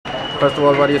First of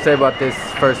all, what do you say about this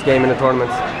first game in the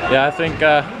tournament? Yeah, I think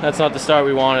that's not the start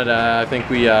we wanted. I think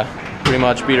we pretty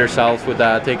much beat ourselves with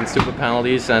taking stupid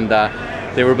penalties, and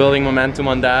they were building momentum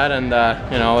on that, and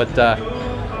you know,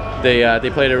 they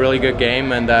played a really good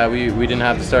game, and we didn't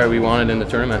have the start we wanted in the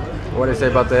tournament. What do you say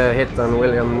about the hit on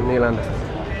William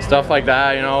Nylander? Stuff like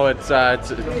that, you know, it's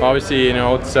obviously, you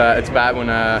know, it's bad when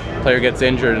a player gets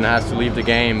injured and has to leave the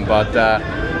game, but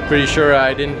pretty sure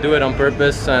I didn't do it on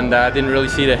purpose, and I didn't really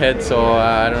see the hit, so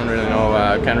I don't really know,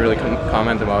 can't really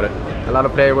comment about it. A lot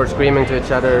of players were screaming to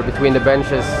each other between the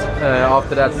benches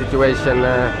after that situation.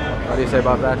 What do you say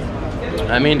about that?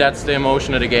 I mean, that's the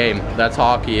emotion of the game. That's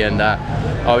hockey, and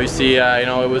obviously, you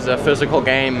know, it was a physical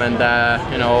game, and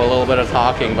you know, a little bit of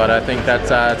talking, but I think that's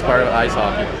part of ice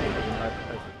hockey.